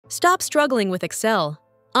Stop struggling with Excel.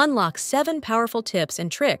 Unlock 7 powerful tips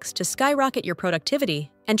and tricks to skyrocket your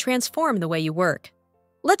productivity and transform the way you work.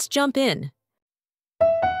 Let's jump in.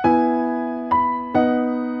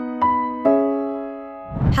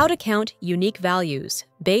 How to count unique values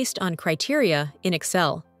based on criteria in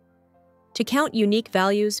Excel. To count unique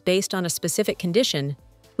values based on a specific condition,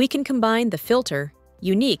 we can combine the filter,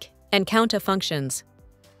 unique, and counta functions.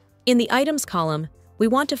 In the items column, we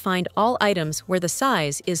want to find all items where the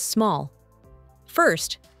size is small.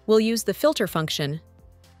 First, we'll use the filter function.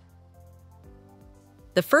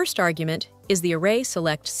 The first argument is the array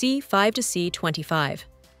select C5 to C25.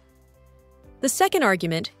 The second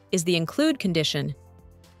argument is the include condition.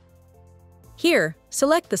 Here,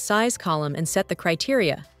 select the size column and set the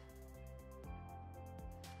criteria.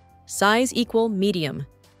 Size equal medium.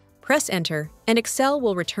 Press Enter, and Excel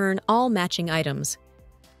will return all matching items.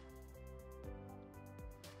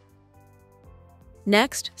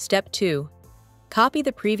 Next, step 2. Copy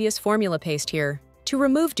the previous formula paste here. To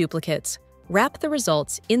remove duplicates, wrap the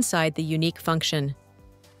results inside the unique function.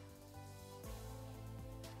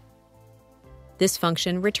 This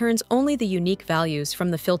function returns only the unique values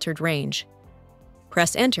from the filtered range.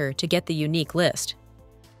 Press Enter to get the unique list.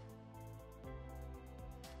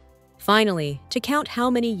 Finally, to count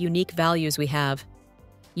how many unique values we have,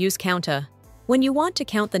 use counta. When you want to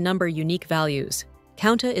count the number unique values,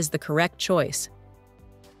 counta is the correct choice.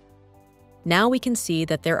 Now we can see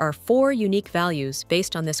that there are 4 unique values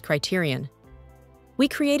based on this criterion. We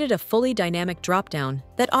created a fully dynamic dropdown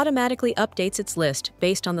that automatically updates its list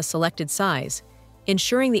based on the selected size,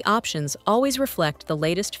 ensuring the options always reflect the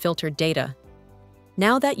latest filtered data.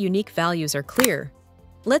 Now that unique values are clear,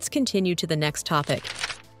 let's continue to the next topic.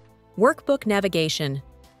 Workbook navigation.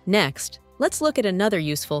 Next, let's look at another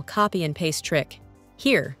useful copy and paste trick.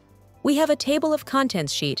 Here, we have a table of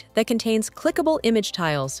contents sheet that contains clickable image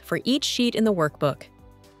tiles for each sheet in the workbook.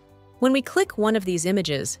 When we click one of these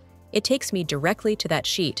images, it takes me directly to that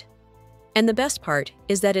sheet. And the best part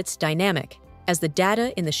is that it's dynamic. As the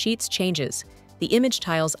data in the sheets changes, the image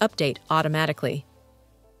tiles update automatically.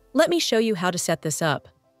 Let me show you how to set this up.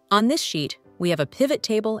 On this sheet, we have a pivot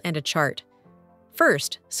table and a chart.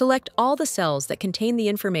 First, select all the cells that contain the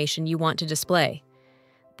information you want to display.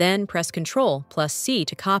 Then press Ctrl+C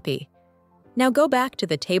to copy. Now go back to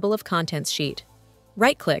the Table of Contents sheet.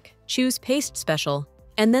 Right-click, choose Paste Special,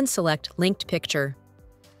 and then select Linked Picture.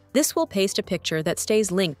 This will paste a picture that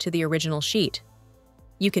stays linked to the original sheet.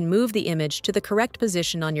 You can move the image to the correct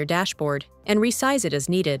position on your dashboard and resize it as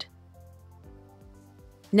needed.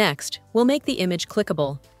 Next, we'll make the image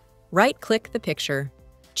clickable. Right-click the picture.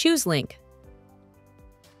 Choose Link.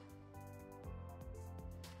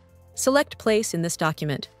 Select Place in this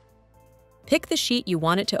document. Pick the sheet you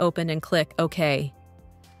want it to open and click OK.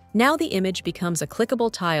 Now the image becomes a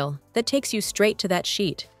clickable tile that takes you straight to that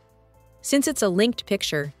sheet. Since it's a linked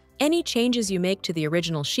picture, any changes you make to the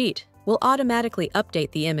original sheet will automatically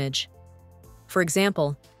update the image. For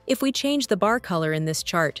example, if we change the bar color in this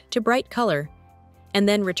chart to bright color and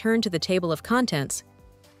then return to the table of contents,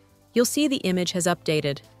 you'll see the image has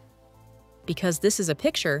updated. Because this is a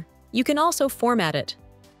picture, you can also format it.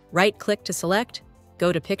 Right-click to select,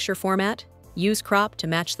 go to Picture Format, use Crop to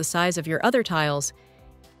match the size of your other tiles,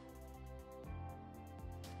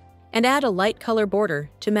 and add a light color border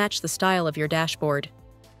to match the style of your dashboard.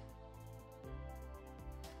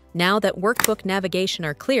 Now that workbook navigation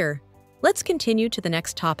are clear, let's continue to the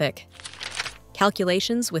next topic.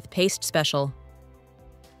 Calculations with Paste Special.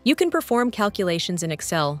 You can perform calculations in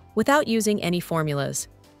Excel without using any formulas.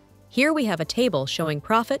 Here we have a table showing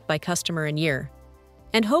profit by customer and year.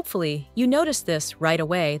 And hopefully, you noticed this right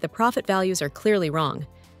away. The profit values are clearly wrong.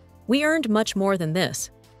 We earned much more than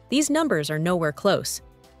this. These numbers are nowhere close.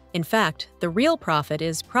 In fact, the real profit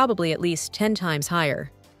is probably at least 10 times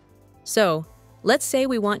higher. So, let's say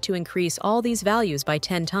we want to increase all these values by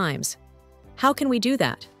 10 times. How can we do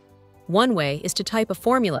that? One way is to type a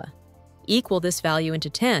formula. Equal this value into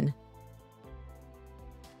 10.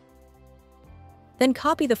 Then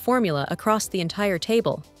copy the formula across the entire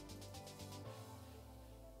table.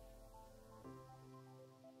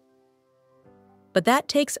 But that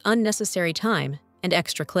takes unnecessary time and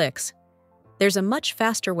extra clicks. There's a much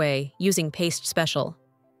faster way using Paste Special.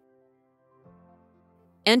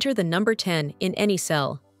 Enter the number 10 in any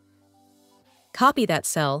cell. Copy that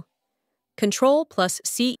cell.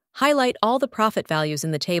 Ctrl+C, highlight all the profit values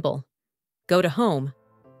in the table. Go to Home.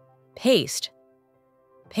 Paste.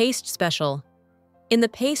 Paste Special. In the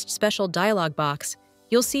Paste Special dialog box,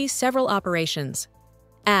 you'll see several operations.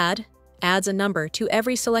 Add adds a number to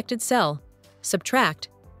every selected cell. Subtract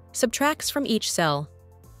subtracts from each cell.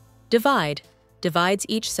 Divide divides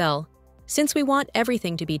each cell. Since we want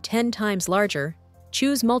everything to be 10 times larger,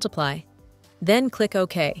 choose Multiply. Then click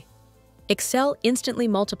OK. Excel instantly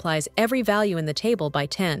multiplies every value in the table by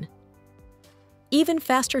 10. Even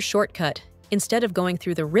faster shortcut, instead of going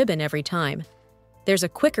through the ribbon every time. There's a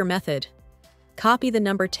quicker method. Copy the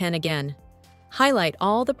number 10 again. Highlight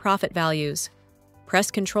all the profit values.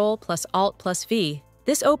 Press Ctrl plus Alt plus V.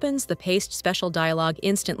 This opens the Paste Special dialog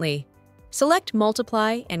instantly. Select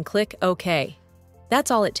Multiply and click OK.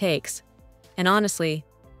 That's all it takes. And honestly,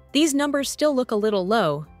 these numbers still look a little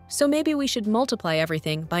low, so maybe we should multiply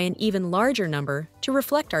everything by an even larger number to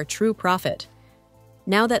reflect our true profit.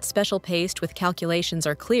 Now that special paste with calculations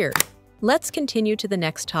are clear, let's continue to the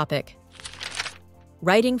next topic.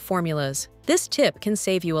 Writing formulas. This tip can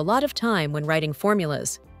save you a lot of time when writing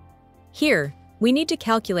formulas. Here, we need to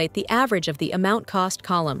calculate the average of the amount cost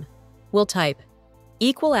column. We'll type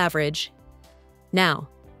equal average. Now,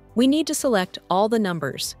 we need to select all the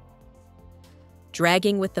numbers.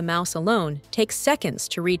 Dragging with the mouse alone takes seconds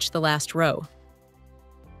to reach the last row.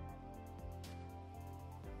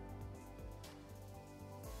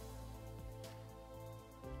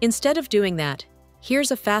 Instead of doing that,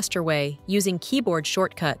 here's a faster way using keyboard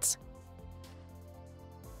shortcuts.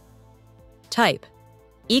 Type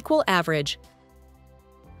equal average.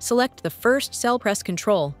 Select the first cell, press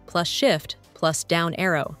Ctrl plus Shift plus down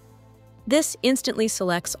arrow. This instantly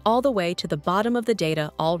selects all the way to the bottom of the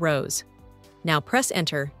data, all rows. Now press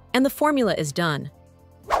Enter, and the formula is done.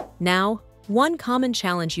 Now, one common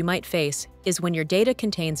challenge you might face is when your data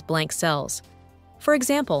contains blank cells. For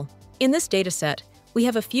example, in this dataset, we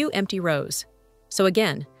have a few empty rows. So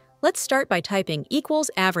again, let's start by typing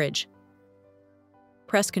equals average.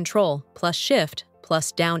 Press Ctrl plus Shift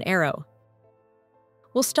plus down arrow.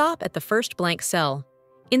 We'll stop at the first blank cell.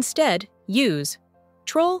 Instead, use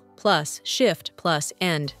Ctrl plus Shift plus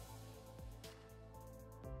End.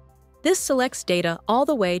 This selects data all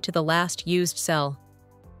the way to the last used cell.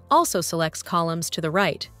 Also selects columns to the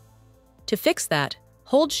right. To fix that,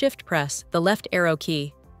 hold Shift press the left arrow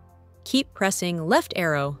key. Keep pressing left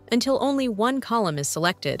arrow until only one column is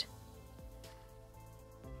selected.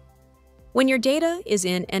 When your data is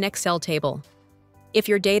in an Excel table, if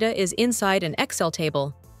your data is inside an Excel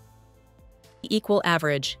table, equal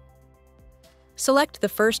average. Select the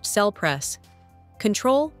first cell, press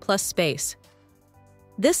Ctrl plus space.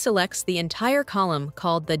 This selects the entire column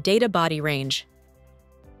called the data body range.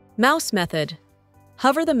 Mouse method.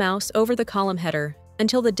 Hover the mouse over the column header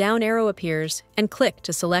until the down arrow appears and click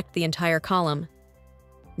to select the entire column.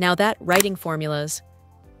 Now that writing formulas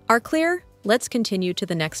are clear, let's continue to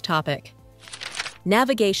the next topic.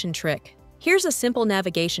 Navigation trick. Here's a simple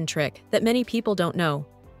navigation trick that many people don't know.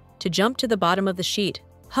 To jump to the bottom of the sheet,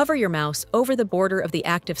 hover your mouse over the border of the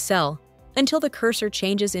active cell until the cursor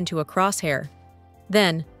changes into a crosshair.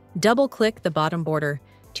 Then, double-click the bottom border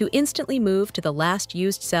to instantly move to the last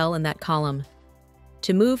used cell in that column.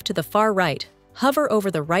 To move to the far right, hover over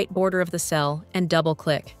the right border of the cell and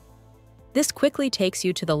double-click. This quickly takes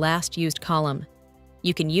you to the last used column.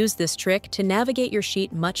 You can use this trick to navigate your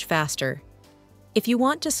sheet much faster. If you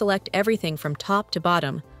want to select everything from top to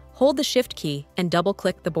bottom, hold the Shift key and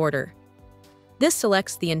double-click the border. This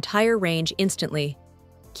selects the entire range instantly.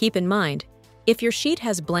 Keep in mind, if your sheet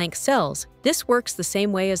has blank cells, this works the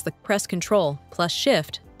same way as the press Ctrl plus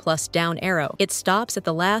Shift plus down arrow. It stops at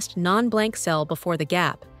the last non-blank cell before the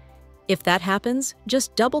gap. If that happens,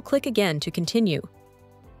 just double-click again to continue.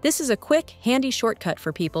 This is a quick, handy shortcut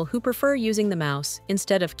for people who prefer using the mouse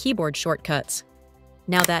instead of keyboard shortcuts.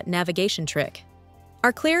 Now that navigation trick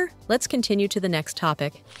are clear, let's continue to the next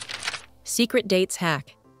topic. Secret dates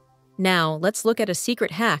hack. Now, let's look at a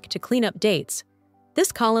secret hack to clean up dates.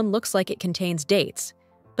 This column looks like it contains dates,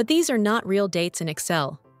 but these are not real dates in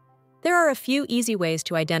Excel. There are a few easy ways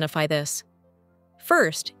to identify this.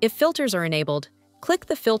 First, if filters are enabled, click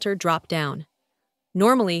the Filter drop-down.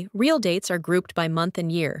 Normally, real dates are grouped by month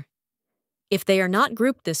and year. If they are not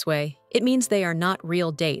grouped this way, it means they are not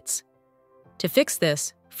real dates. To fix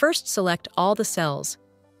this, first select all the cells.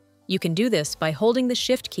 You can do this by holding the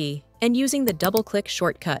Shift key and using the double-click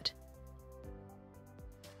shortcut.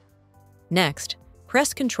 Next,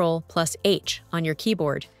 press Ctrl plus H on your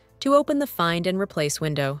keyboard to open the Find and Replace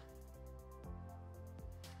window.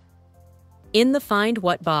 In the Find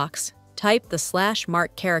What box, type the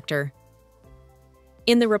 /mark character.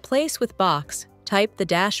 In the Replace with box, type the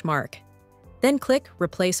 -mark. Then click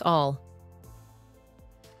Replace All.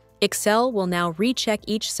 Excel will now recheck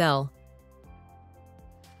each cell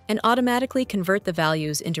and automatically convert the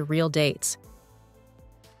values into real dates.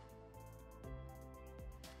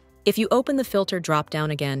 If you open the filter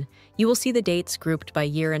drop-down again, you will see the dates grouped by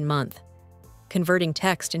year and month. converting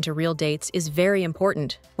text into real dates is very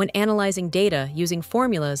important when analyzing data using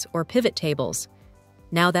formulas or pivot tables.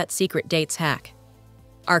 Now that secret dates hack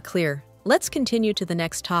are clear, let's continue to the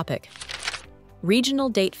next topic. Regional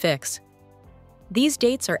date fix. These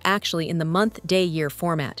dates are actually in the month, day, year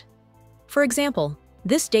format. For example,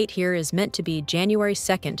 this date here is meant to be January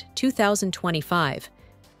 2nd, 2025,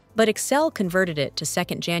 but Excel converted it to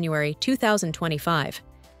 2nd January 2025.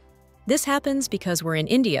 This happens because we're in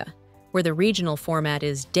India, where the regional format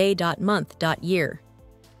is day.month.year.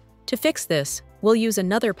 To fix this, we'll use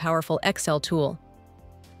another powerful Excel tool.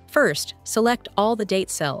 First, select all the date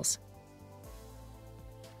cells.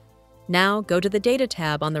 Now go to the Data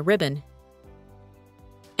tab on the ribbon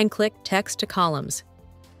and click Text to Columns.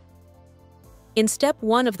 In Step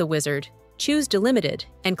 1 of the wizard, choose Delimited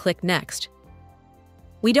and click Next.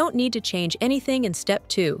 We don't need to change anything in Step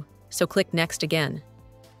 2, so click Next again.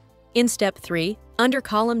 In Step 3, under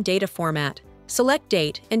Column Data Format, select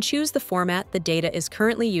Date and choose the format the data is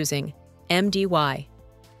currently using, MDY.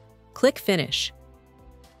 Click Finish.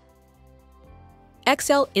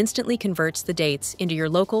 Excel instantly converts the dates into your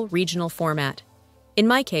local regional format. In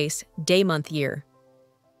my case, day, month, year.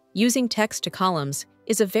 Using text to columns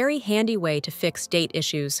is a very handy way to fix date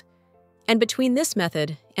issues. And between this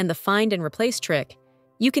method and the find and replace trick,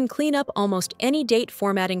 you can clean up almost any date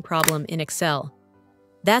formatting problem in Excel.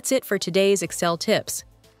 That's it for today's Excel tips.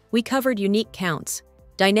 We covered unique counts,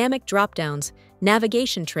 dynamic dropdowns,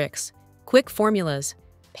 navigation tricks, quick formulas,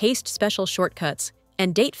 paste special shortcuts,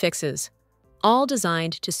 and date fixes, all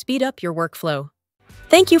designed to speed up your workflow.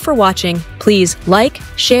 Thank you for watching. Please like,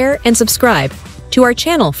 share, and subscribe to our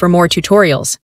channel for more tutorials.